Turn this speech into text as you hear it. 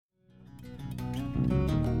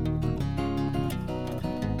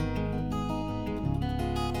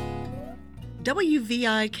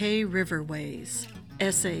WVIK Riverways,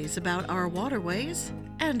 essays about our waterways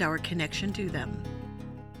and our connection to them.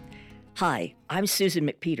 Hi, I'm Susan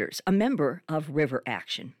McPeters, a member of River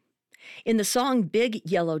Action. In the song Big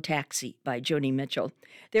Yellow Taxi by Joni Mitchell,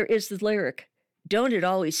 there is the lyric, "Don't it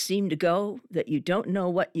always seem to go that you don't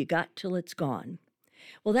know what you got till it's gone?"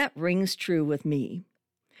 Well, that rings true with me.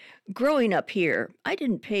 Growing up here, I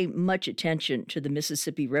didn't pay much attention to the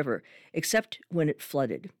Mississippi River except when it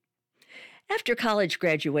flooded. After college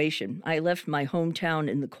graduation, I left my hometown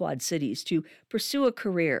in the Quad Cities to pursue a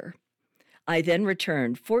career. I then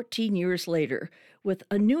returned 14 years later with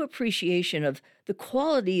a new appreciation of the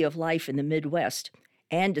quality of life in the Midwest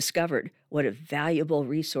and discovered what a valuable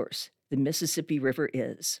resource the Mississippi River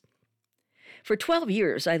is. For 12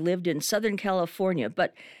 years, I lived in Southern California,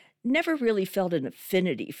 but never really felt an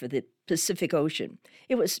affinity for the Pacific Ocean.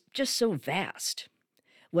 It was just so vast.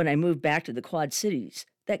 When I moved back to the Quad Cities,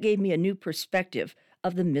 that gave me a new perspective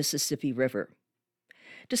of the Mississippi River.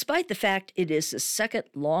 Despite the fact it is the second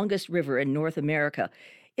longest river in North America,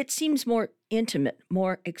 it seems more intimate,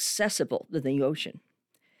 more accessible than the ocean.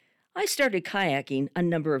 I started kayaking a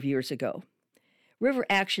number of years ago. River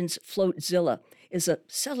Action's Floatzilla is a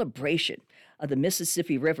celebration of the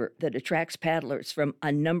Mississippi River that attracts paddlers from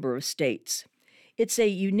a number of states. It's a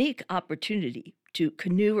unique opportunity to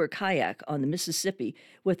canoe or kayak on the Mississippi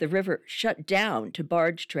with the river shut down to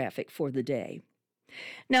barge traffic for the day.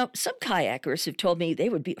 Now, some kayakers have told me they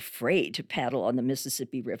would be afraid to paddle on the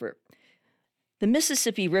Mississippi River. The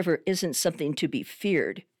Mississippi River isn't something to be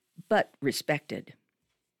feared, but respected.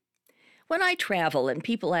 When I travel and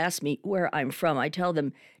people ask me where I'm from, I tell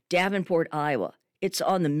them Davenport, Iowa. It's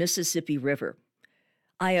on the Mississippi River.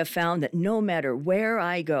 I have found that no matter where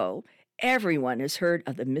I go, everyone has heard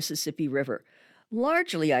of the Mississippi River,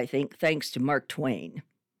 largely, I think, thanks to Mark Twain.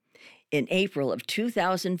 In April of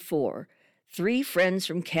 2004, 3 friends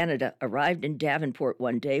from Canada arrived in Davenport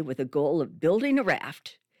one day with a goal of building a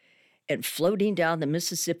raft and floating down the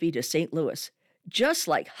Mississippi to St. Louis, just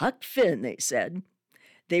like Huck Finn, they said.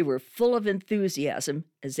 They were full of enthusiasm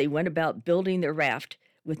as they went about building their raft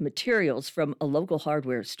with materials from a local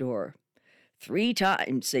hardware store. 3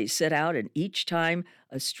 times they set out, and each time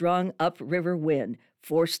a strong upriver wind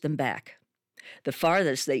forced them back. The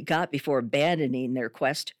farthest they got before abandoning their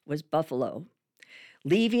quest was Buffalo.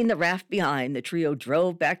 Leaving the raft behind, the trio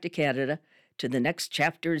drove back to Canada to the next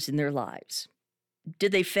chapters in their lives.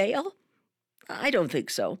 Did they fail? I don't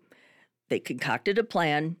think so. They concocted a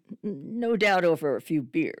plan, no doubt over a few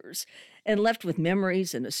beers, and left with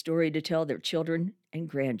memories and a story to tell their children and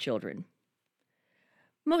grandchildren.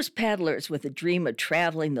 Most paddlers with a dream of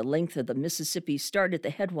traveling the length of the Mississippi start at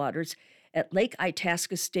the headwaters at Lake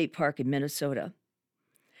Itasca State Park in Minnesota.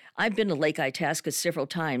 I've been to Lake Itasca several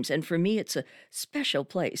times, and for me it's a special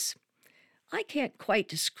place. I can't quite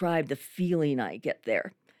describe the feeling I get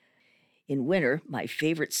there. In winter, my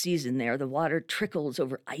favorite season there, the water trickles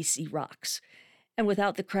over icy rocks, and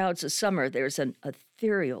without the crowds of summer, there's an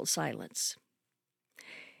ethereal silence.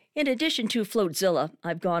 In addition to Floatzilla,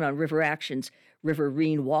 I've gone on River Action's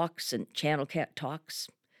Riverine walks and Channel Cat talks.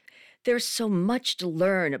 There's so much to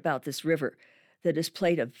learn about this river that has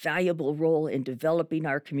played a valuable role in developing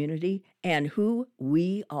our community and who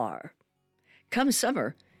we are. Come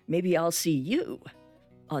summer, maybe I'll see you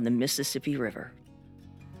on the Mississippi River.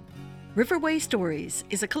 Riverway Stories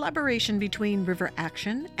is a collaboration between River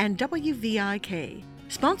Action and WVIK,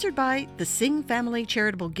 sponsored by the Singh Family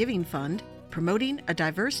Charitable Giving Fund, promoting a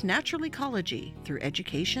diverse natural ecology through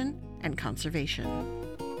education and conservation.